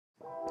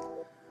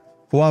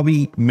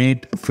Huawei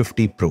Mate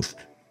 50 Pro.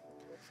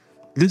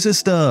 This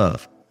is the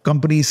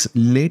company's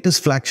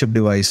latest flagship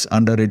device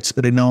under its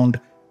renowned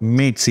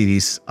Mate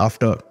series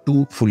after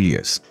 2 full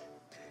years.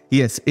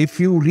 Yes, if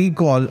you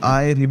recall,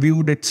 I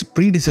reviewed its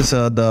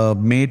predecessor, the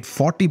Mate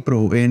 40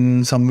 Pro,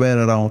 in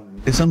somewhere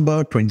around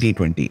December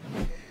 2020.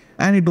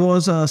 And it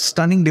was a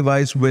stunning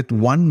device with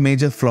one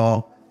major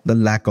flaw, the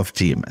lack of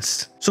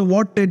GMS. So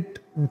what did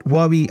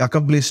Huawei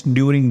accomplish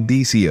during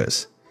these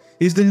years?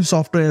 Is the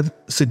software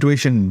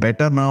situation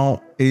better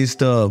now? Is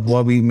the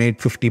Huawei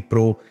Mate 50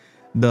 Pro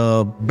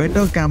the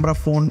better camera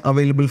phone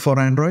available for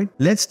Android?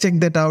 Let's check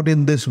that out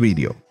in this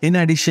video. In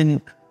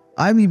addition,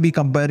 I will be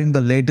comparing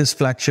the latest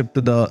flagship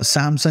to the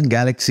Samsung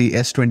Galaxy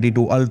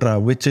S22 Ultra,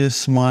 which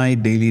is my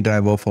daily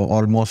driver for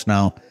almost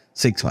now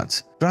 6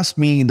 months. Trust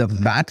me, the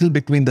battle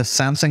between the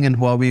Samsung and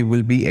Huawei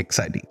will be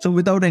exciting. So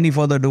without any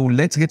further ado,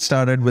 let's get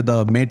started with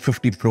the Mate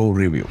 50 Pro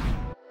review.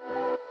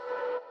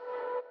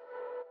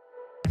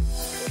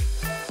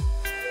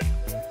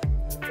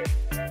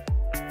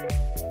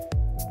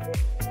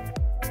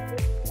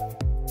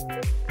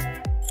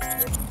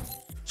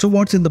 So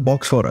what's in the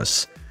box for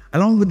us?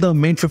 Along with the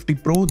Mate 50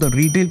 Pro, the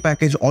retail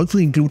package also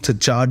includes a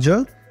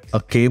charger, a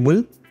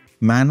cable,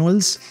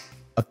 manuals,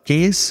 a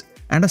case,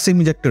 and a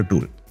SIM ejector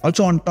tool.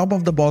 Also on top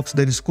of the box,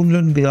 there is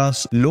Kunlun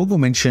Glass logo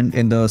mentioned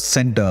in the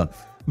center,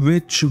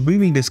 which we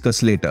will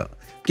discuss later.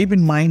 Keep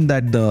in mind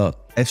that the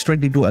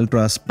S22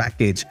 Ultra's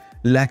package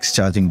lacks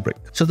charging brick.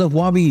 So the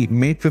Huawei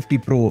Mate 50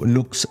 Pro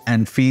looks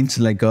and feels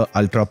like a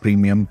ultra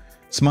premium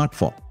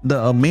smartphone.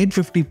 The Mate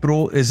 50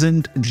 Pro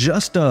isn't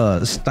just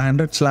a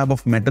standard slab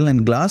of metal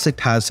and glass. It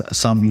has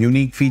some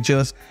unique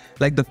features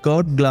like the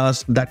curved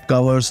glass that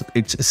covers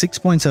its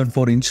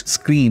 6.74-inch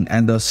screen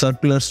and the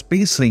circular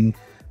space ring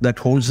that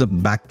holds the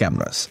back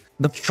cameras.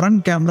 The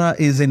front camera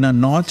is in a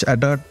notch at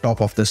the top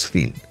of the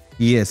screen.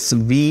 Yes,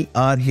 we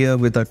are here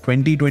with a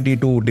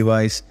 2022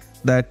 device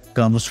that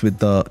comes with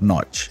the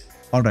notch.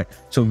 Alright,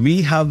 so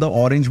we have the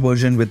orange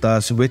version with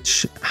us,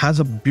 which has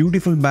a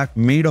beautiful back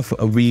made of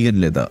vegan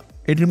leather.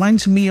 It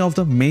reminds me of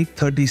the Mate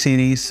 30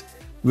 series,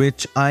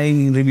 which I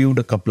reviewed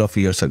a couple of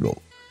years ago.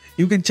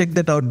 You can check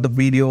that out in the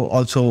video.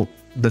 Also,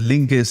 the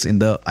link is in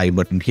the I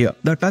button here.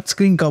 The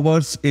touchscreen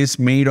covers is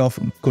made of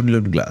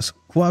Kunlun glass.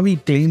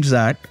 Huawei claims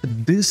that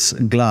this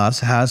glass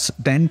has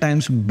 10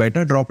 times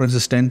better drop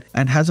resistant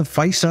and has a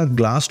 5-star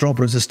glass drop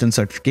resistant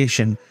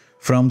certification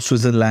from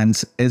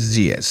Switzerland's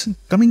SGS.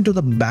 Coming to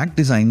the back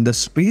design, the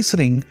space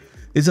ring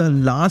is a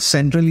large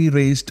centrally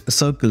raised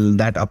circle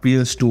that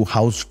appears to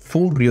house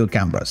 4 rear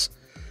cameras.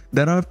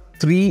 There are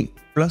 3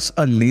 plus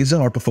a laser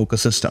autofocus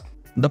system.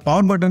 The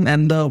power button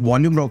and the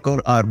volume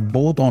rocker are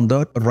both on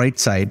the right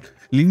side,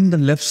 leaving the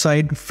left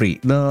side free.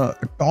 The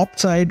top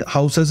side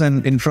houses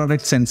an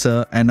infrared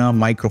sensor and a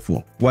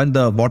microphone, while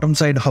the bottom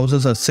side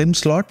houses a SIM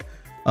slot,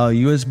 a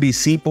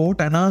USB-C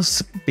port, and a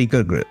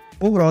speaker grill.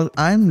 Overall,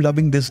 I'm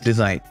loving this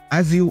design.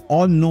 As you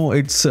all know,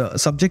 it's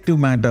subjective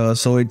matter,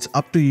 so it's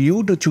up to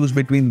you to choose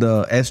between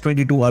the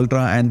S22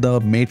 Ultra and the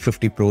Mate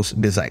 50 Pro's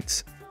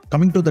designs.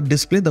 Coming to the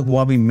display, the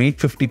Huawei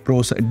Mate 50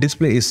 Pro's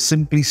display is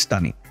simply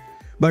stunning.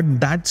 But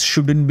that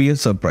shouldn't be a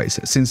surprise.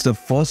 Since the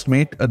first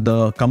Mate,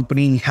 the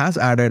company has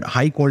added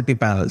high-quality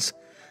panels.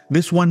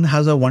 This one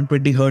has a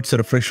 120Hz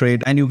refresh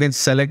rate, and you can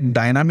select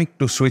dynamic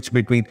to switch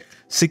between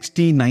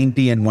 60,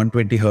 90, and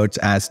 120Hz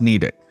as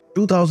needed.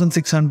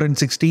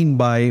 2616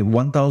 by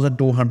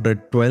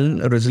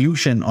 1212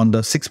 resolution on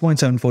the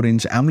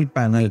 6.74-inch AMOLED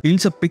panel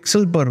yields a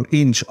pixel per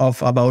inch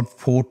of about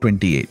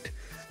 428.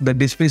 The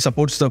display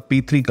supports the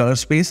P3 color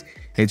space,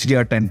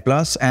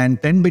 HDR10+,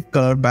 and 10-bit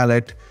color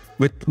palette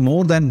with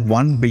more than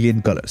 1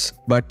 billion colors.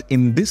 But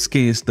in this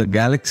case, the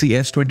Galaxy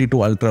S22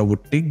 Ultra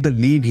would take the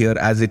lead here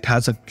as it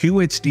has a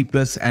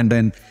QHD+ and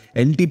an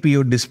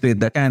LTPO display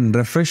that can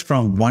refresh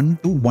from 1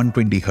 to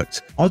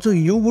 120Hz. Also,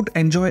 you would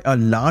enjoy a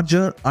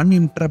larger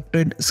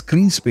uninterrupted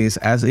screen space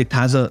as it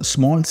has a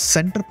small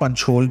center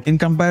punch hole in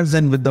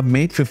comparison with the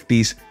Mate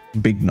 50's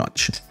big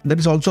notch. There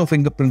is also a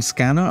fingerprint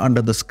scanner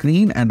under the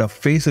screen and a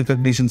face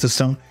recognition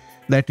system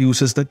that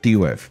uses the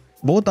TOF.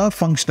 Both are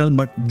functional,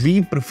 but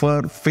we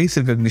prefer face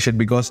recognition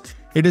because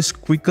it is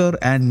quicker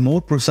and more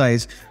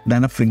precise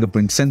than a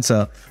fingerprint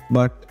sensor.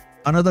 But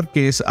another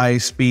case I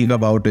speak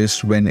about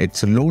is when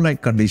it's low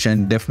light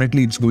condition,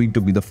 definitely it's going to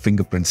be the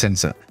fingerprint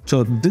sensor.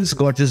 So this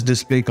gorgeous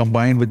display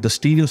combined with the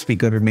stereo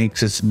speaker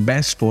makes it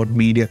best for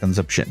media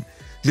consumption.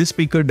 This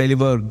speaker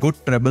delivers good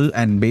treble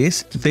and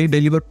bass. They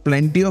deliver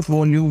plenty of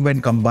volume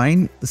when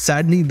combined.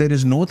 Sadly, there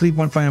is no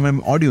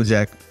 3.5mm audio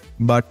jack,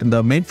 but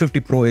the Mate 50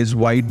 Pro is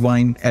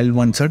Widevine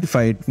L1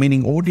 certified,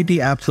 meaning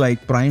OTT apps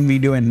like Prime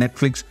Video and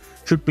Netflix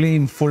should play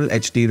in full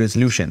HD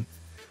resolution.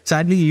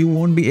 Sadly, you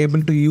won't be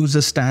able to use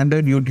the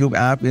standard YouTube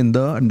app in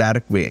the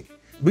direct way.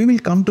 We will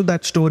come to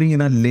that story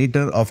in a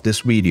later of this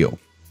video.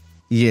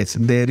 Yes,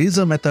 there is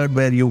a method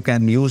where you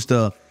can use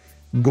the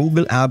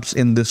Google apps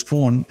in this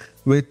phone,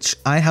 which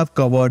I have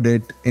covered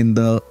it in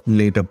the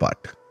later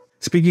part.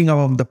 Speaking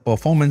of the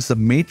performance, the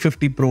Mate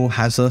 50 Pro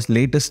has a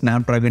latest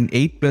Snapdragon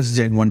 8 Plus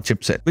Gen 1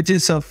 chipset, which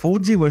is a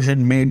 4G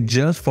version made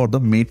just for the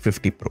Mate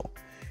 50 Pro.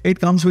 It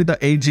comes with a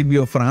 8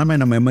 GB of RAM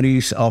and a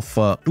memories of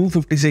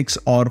 256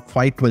 or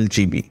 512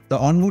 GB. The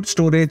onboard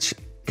storage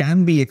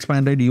can be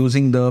expanded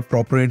using the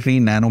proprietary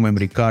nano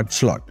memory card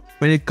slot.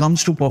 When it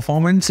comes to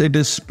performance, it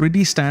is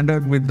pretty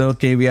standard with the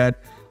caveat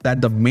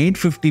that the Mate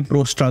 50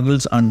 Pro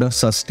struggles under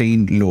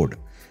sustained load.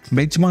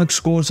 Benchmark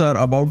scores are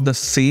about the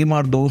same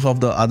as those of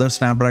the other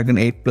Snapdragon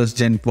 8 Plus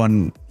Gen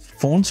 1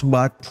 phones,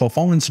 but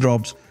performance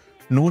drops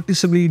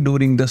noticeably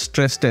during the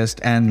stress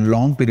test and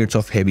long periods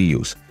of heavy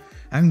use.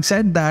 Having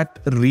said that,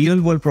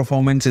 real-world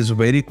performance is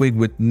very quick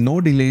with no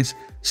delays,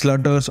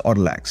 slutters or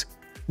lags.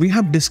 We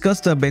have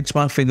discussed the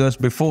benchmark figures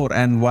before,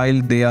 and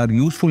while they are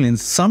useful in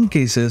some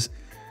cases,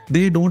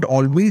 they don't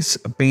always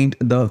paint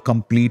the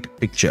complete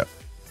picture.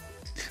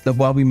 The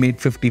Huawei Mate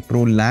 50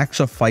 Pro lacks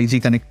of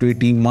 5G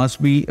connectivity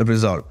must be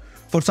resolved.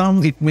 For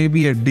some, it may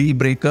be a deal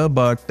breaker,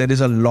 but there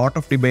is a lot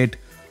of debate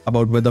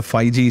about whether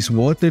 5G is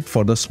worth it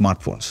for the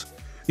smartphones.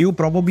 You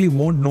probably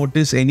won't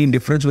notice any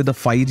difference with the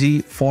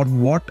 5G for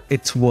what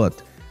it's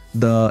worth.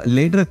 The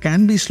latter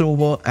can be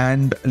slower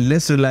and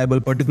less reliable,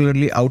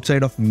 particularly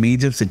outside of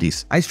major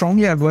cities. I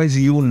strongly advise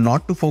you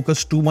not to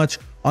focus too much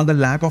on the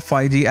lack of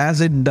 5G, as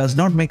it does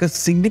not make a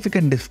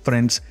significant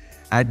difference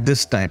at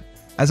this time.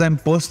 As I'm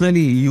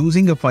personally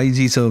using a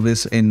 5G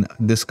service in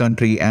this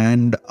country,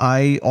 and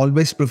I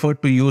always prefer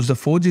to use the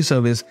 4G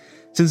service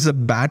since the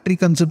battery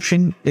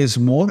consumption is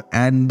more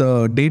and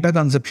the data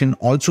consumption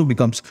also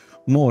becomes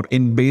more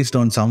based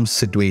on some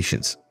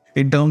situations.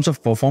 In terms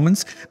of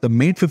performance, the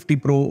Mate 50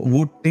 Pro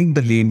would take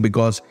the lead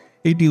because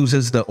it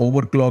uses the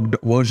overclocked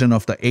version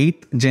of the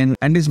 8th gen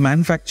and is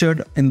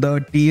manufactured in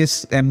the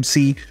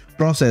TSMC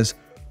process,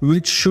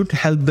 which should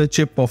help the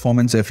chip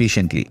performance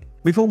efficiently.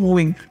 Before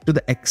moving to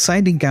the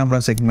exciting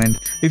camera segment,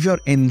 if you're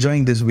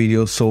enjoying this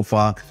video so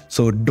far,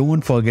 so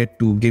don't forget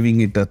to giving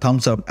it a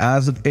thumbs up,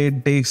 as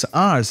it takes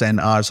hours and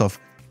hours of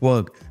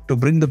work to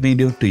bring the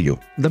video to you.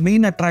 The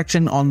main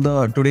attraction on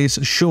today's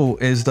show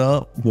is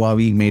the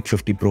Huawei Mate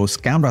 50 Pro's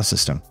camera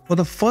system. For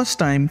the first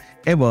time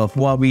ever,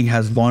 Huawei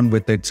has gone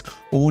with its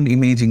own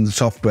imaging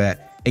software,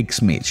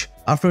 Xmage,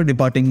 after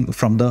departing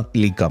from the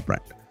Leica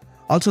brand.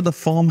 Also, the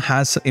firm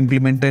has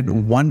implemented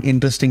one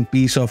interesting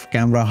piece of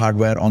camera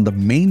hardware on the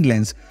main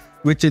lens,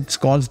 which it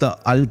calls the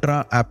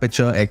Ultra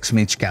Aperture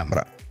Xmage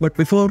camera. But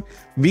before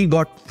we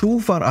got too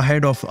far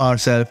ahead of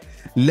ourselves,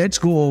 let's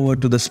go over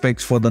to the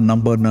specs for the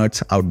number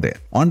nerds out there.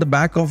 On the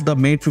back of the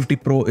Mate 50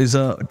 Pro is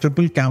a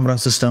triple camera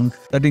system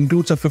that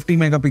includes a 50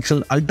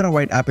 megapixel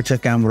ultra-wide aperture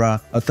camera,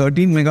 a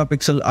 13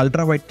 megapixel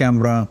ultra-wide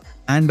camera,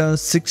 and a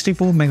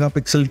 64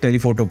 megapixel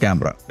telephoto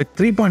camera with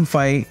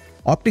 3.5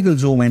 optical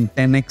zoom and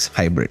 10x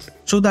hybrid.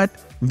 So that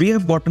we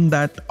have gotten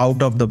that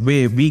out of the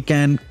way, we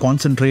can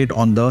concentrate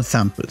on the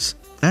samples.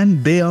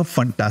 And they are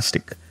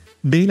fantastic.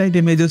 Daylight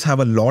images have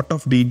a lot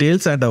of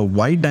details at a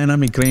wide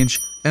dynamic range,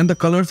 and the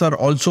colors are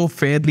also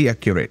fairly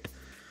accurate.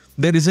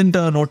 There isn't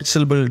a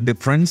noticeable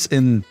difference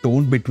in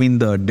tone between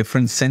the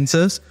different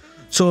sensors,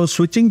 so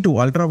switching to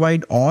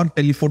ultra-wide or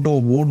telephoto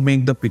won't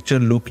make the picture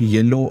look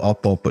yellow or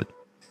purple.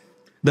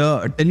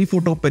 The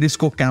telephoto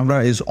periscope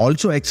camera is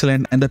also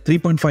excellent, and the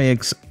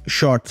 3.5x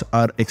shots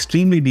are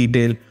extremely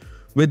detailed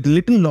with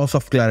little loss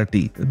of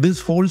clarity.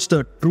 This holds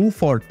the true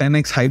for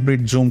 10x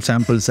hybrid zoom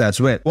samples as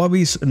well.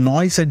 Huawei's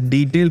noise and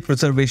detail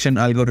preservation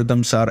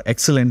algorithms are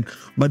excellent,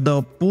 but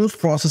the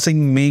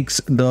post-processing makes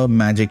the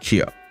magic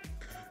here,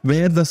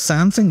 where the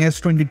Samsung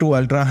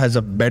S22 Ultra has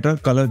a better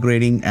color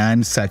grading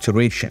and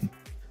saturation.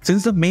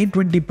 Since the Mate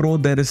 20 Pro,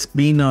 there has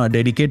been a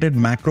dedicated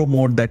macro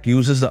mode that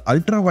uses the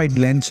ultra-wide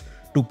lens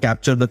to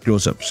capture the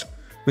close-ups.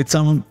 With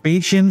some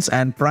patience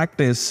and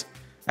practice,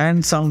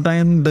 and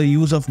sometimes the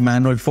use of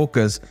manual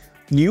focus,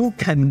 you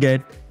can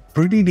get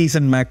pretty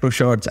decent macro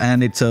shots,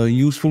 and it's a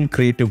useful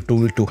creative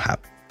tool to have.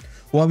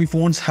 Huawei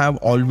phones have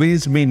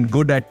always been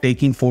good at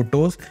taking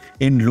photos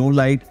in low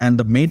light, and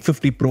the Mate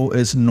 50 Pro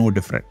is no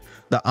different.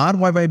 The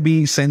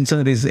RYYB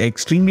sensor is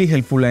extremely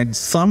helpful, and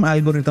some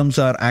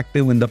algorithms are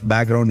active in the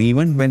background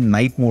even when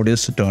night mode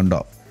is turned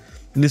off.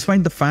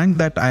 Despite the fact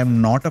that I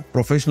am not a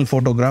professional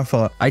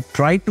photographer, I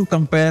tried to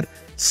compare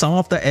some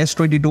of the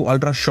S22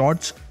 Ultra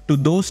shots to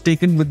those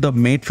taken with the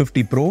Mate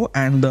 50 Pro,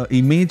 and the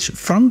image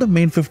from the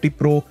Mate 50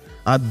 Pro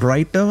are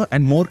brighter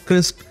and more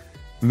crisp,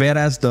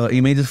 whereas the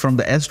images from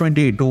the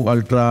S22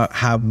 Ultra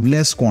have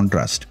less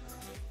contrast.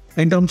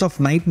 In terms of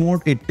night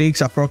mode, it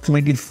takes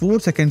approximately 4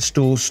 seconds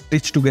to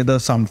stitch together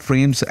some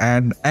frames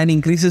and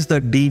increases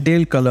the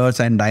detail, colors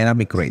and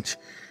dynamic range.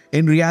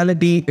 In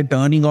reality,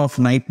 turning off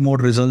night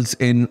mode results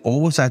in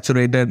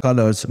oversaturated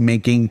colors,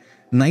 making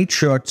night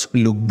shots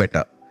look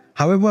better.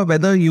 However,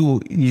 whether you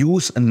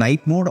use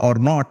night mode or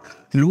not,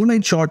 low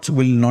light shots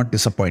will not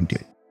disappoint you.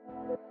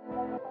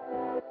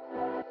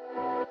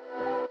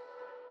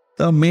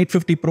 The Mate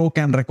 50 Pro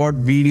can record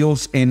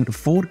videos in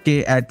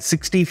 4K at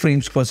 60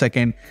 frames per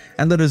second,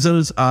 and the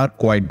results are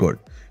quite good.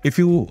 If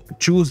you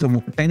choose the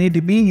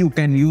 1080p, you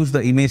can use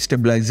the image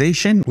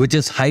stabilization, which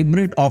is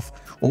hybrid of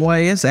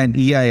OIS and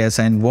EIS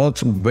and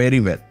works very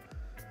well.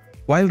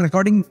 While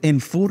recording in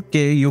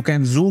 4K, you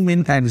can zoom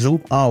in and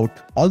zoom out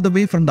all the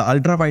way from the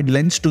ultra-wide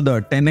lens to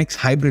the 10x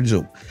hybrid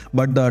zoom,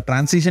 but the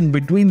transition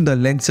between the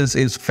lenses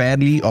is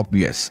fairly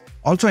obvious.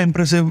 Also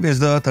impressive is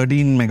the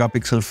 13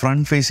 megapixel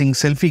front-facing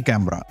selfie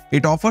camera.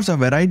 It offers a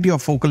variety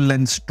of focal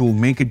lengths to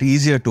make it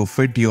easier to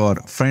fit your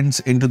friends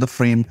into the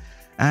frame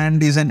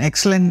and is an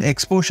excellent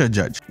exposure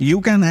judge.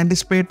 You can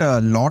anticipate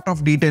a lot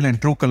of detail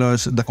and true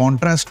colors. The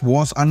contrast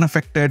was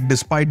unaffected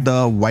despite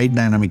the wide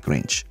dynamic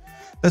range.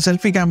 The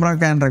selfie camera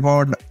can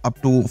record up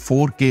to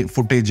 4K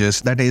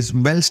footages that is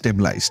well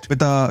stabilized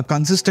with a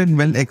consistent,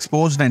 well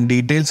exposed and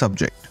detailed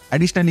subject.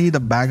 Additionally,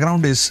 the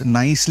background is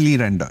nicely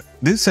rendered.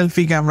 This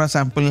selfie camera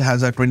sample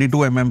has a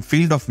 22mm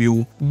field of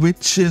view,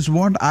 which is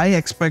what I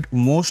expect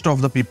most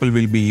of the people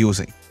will be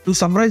using. To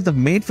summarize, the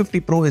Mate 50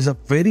 Pro is a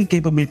very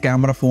capable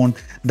camera phone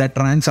that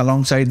ranks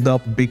alongside the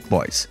big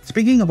boys.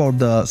 Speaking about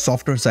the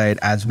software side,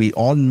 as we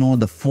all know,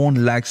 the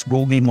phone lacks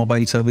Google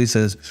mobile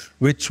services,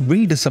 which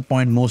will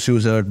disappoint most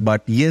users,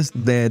 but yes,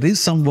 there is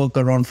some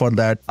workaround for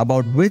that,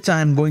 about which I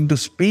am going to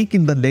speak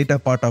in the later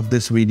part of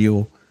this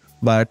video,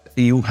 but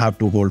you have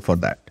to hold for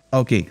that.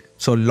 Okay,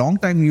 so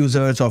long-time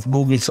users of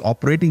Google's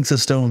operating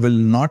system will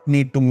not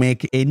need to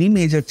make any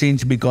major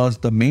change because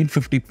the Mate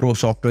 50 Pro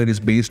software is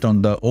based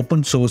on the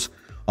open source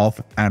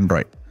of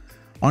Android,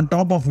 on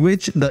top of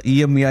which the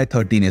EMUI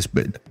 13 is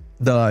built.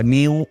 The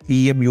new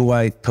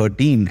EMUI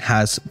 13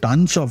 has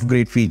tons of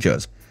great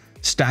features.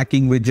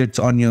 Stacking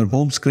widgets on your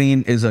home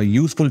screen is a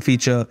useful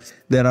feature.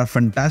 There are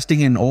fantastic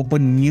and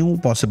open new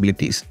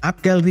possibilities.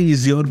 App Gallery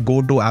is your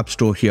go-to app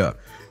store here.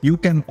 You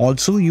can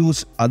also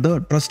use other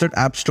trusted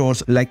app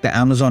stores like the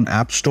Amazon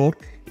App Store,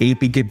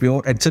 APK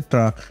Pure,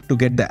 etc. to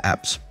get the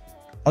apps.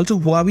 Also,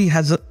 Huawei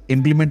has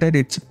implemented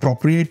its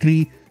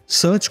proprietary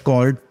search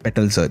called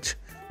Petal Search,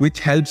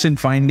 which helps in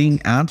finding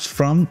apps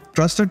from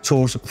trusted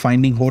source,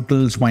 finding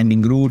hotels,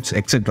 finding routes,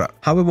 etc.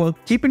 However,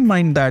 keep in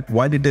mind that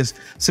while it is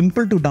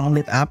simple to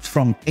download apps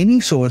from any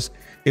source,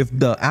 if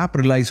the app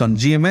relies on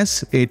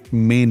GMS, it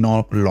may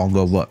no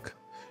longer work.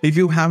 If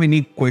you have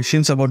any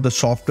questions about the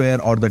software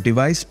or the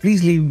device,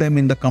 please leave them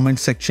in the comment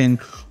section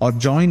or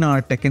join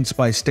our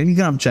Technspice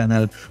Telegram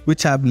channel,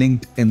 which I have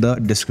linked in the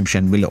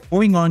description below.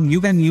 Moving on, you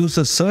can use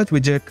the search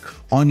widget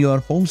on your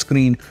home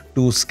screen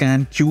to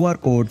scan QR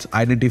codes,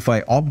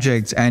 identify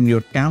objects, and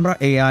your camera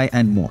AI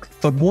and more.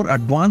 For more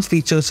advanced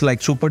features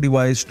like Super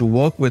Device to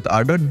work with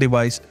other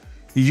devices,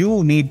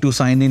 you need to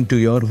sign in to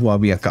your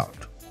Huawei account.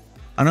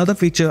 Another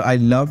feature I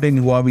loved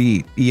in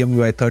Huawei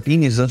EMUI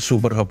 13 is the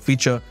Super Hub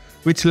feature,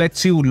 which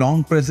lets you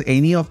long press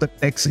any of the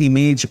text,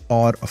 image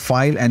or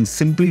file and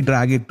simply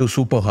drag it to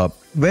Super Hub,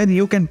 where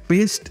you can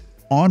paste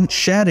or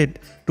share it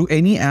to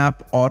any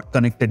app or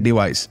connected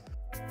device.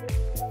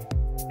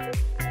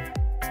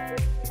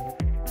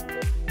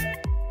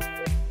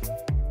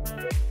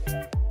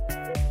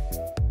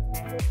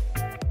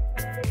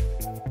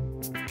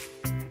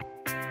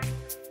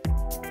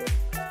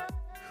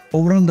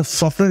 Overall, the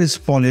software is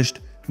polished,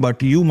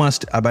 but you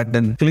must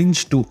abandon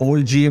clinch to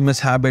old GMS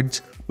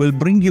habits will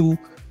bring you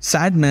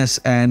sadness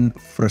and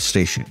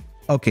frustration.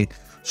 Okay,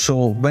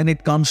 so when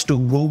it comes to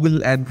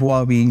Google and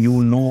Huawei,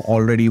 you know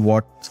already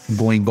what's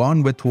going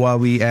on with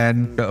Huawei,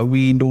 and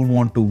we don't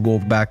want to go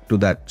back to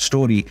that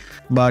story.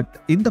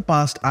 But in the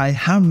past, I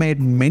have made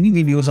many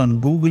videos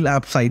on Google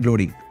app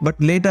sideloading, but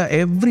later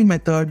every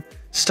method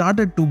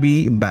started to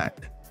be bad.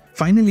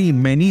 Finally,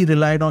 many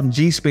relied on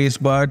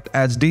GSpace, but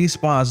as days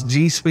passed,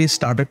 GSpace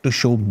started to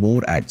show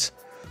more ads.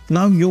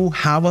 Now you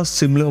have a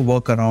similar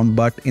workaround,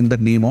 but in the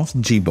name of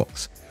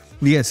Gbox.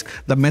 Yes,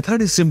 the method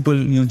is simple.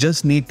 You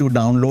just need to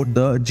download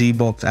the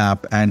Gbox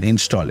app and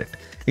install it.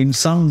 In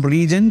some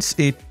regions,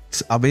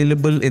 it's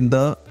available in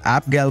the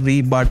app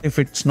gallery, but if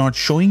it's not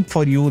showing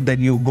for you,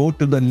 then you go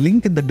to the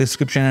link in the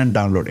description and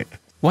download it.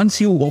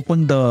 Once you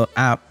open the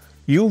app,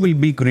 you will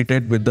be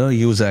greeted with the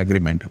user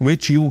agreement,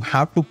 which you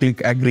have to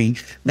click agree.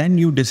 Then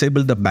you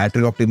disable the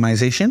battery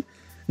optimization.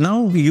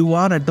 Now you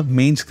are at the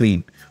main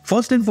screen.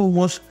 First and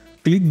foremost,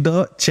 click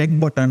the check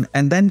button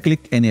and then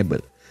click enable.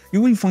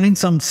 You will find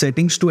some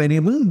settings to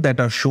enable that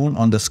are shown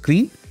on the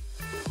screen.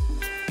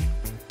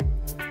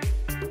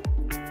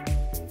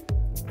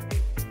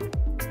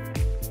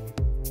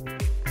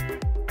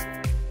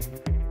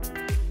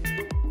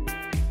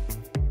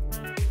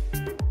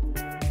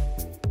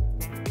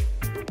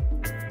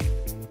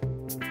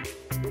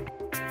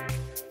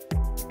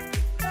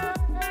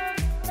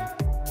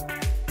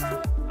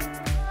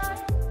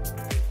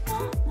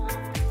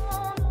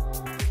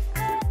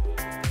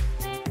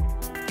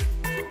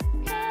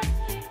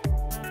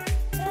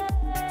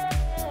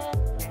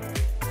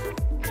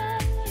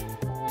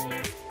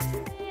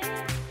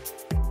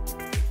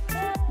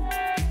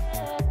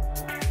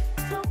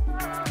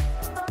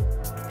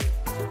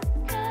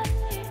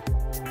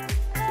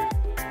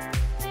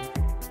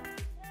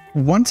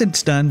 Once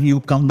it's done, you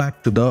come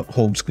back to the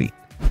home screen.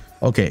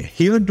 Okay,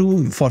 here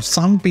too, for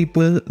some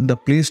people, the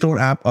Play Store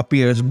app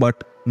appears,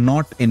 but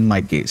not in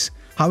my case.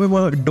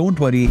 However, don't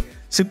worry,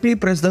 simply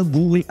press the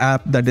Google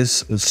app that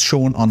is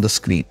shown on the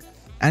screen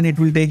and it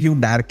will take you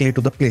directly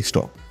to the Play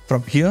Store.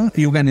 From here,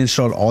 you can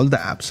install all the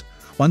apps.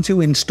 Once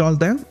you install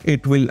them,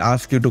 it will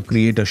ask you to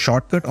create a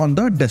shortcut on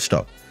the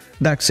desktop.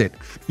 That's it.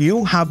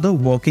 You have the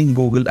working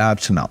Google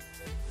apps now.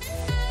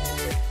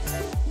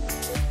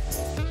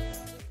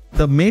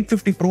 The Mate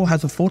 50 Pro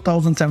has a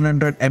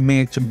 4700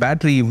 mAh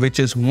battery, which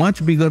is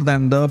much bigger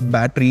than the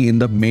battery in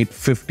the Mate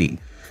 50.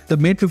 The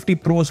Mate 50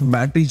 Pro's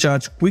battery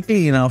charged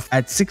quickly enough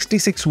at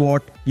 66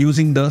 watt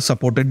using the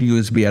supported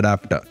USB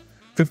adapter.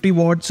 50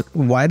 watts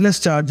wireless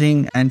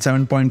charging and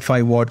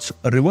 7.5 watts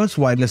reverse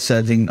wireless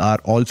charging are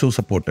also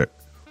supported.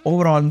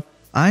 Overall,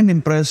 I'm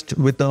impressed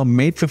with the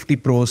Mate 50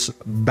 Pro's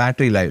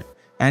battery life,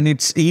 and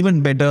it's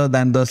even better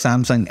than the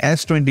Samsung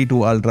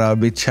S22 Ultra,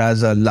 which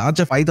has a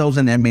larger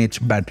 5000 mAh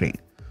battery.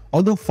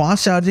 Although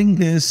fast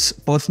charging is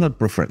personal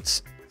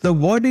preference. The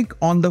verdict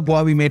on the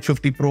Huawei Mate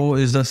 50 Pro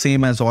is the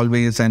same as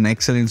always, an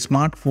excellent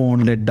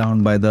smartphone let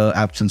down by the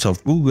absence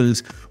of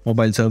Google's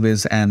mobile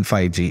service and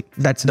 5G.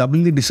 That's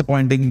doubly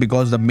disappointing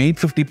because the Mate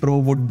 50 Pro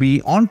would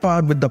be on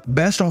par with the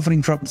best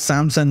offering from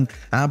Samsung,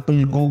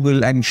 Apple,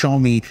 Google and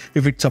Xiaomi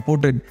if it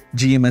supported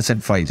GMS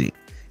and 5G.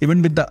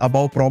 Even with the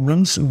above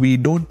problems, we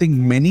don't think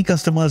many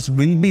customers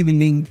will be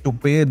willing to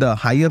pay the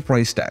higher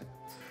price tag.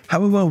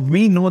 However,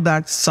 we know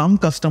that some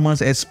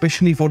customers,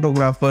 especially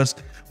photographers,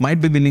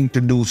 might be willing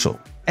to do so.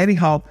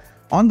 Anyhow,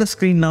 on the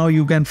screen now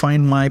you can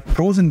find my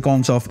pros and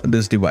cons of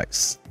this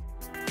device.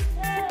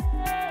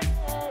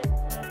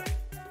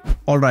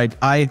 Alright,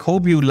 I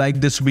hope you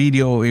liked this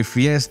video. If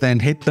yes, then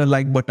hit the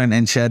like button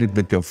and share it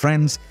with your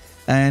friends.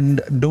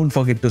 And don't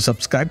forget to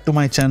subscribe to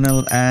my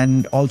channel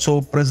and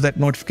also press that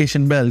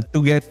notification bell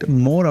to get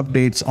more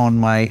updates on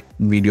my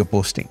video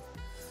posting.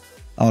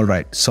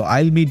 Alright, so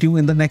I'll meet you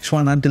in the next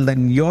one. Until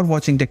then, you're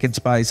watching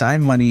Technspice.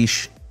 I'm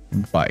Manish.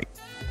 Bye.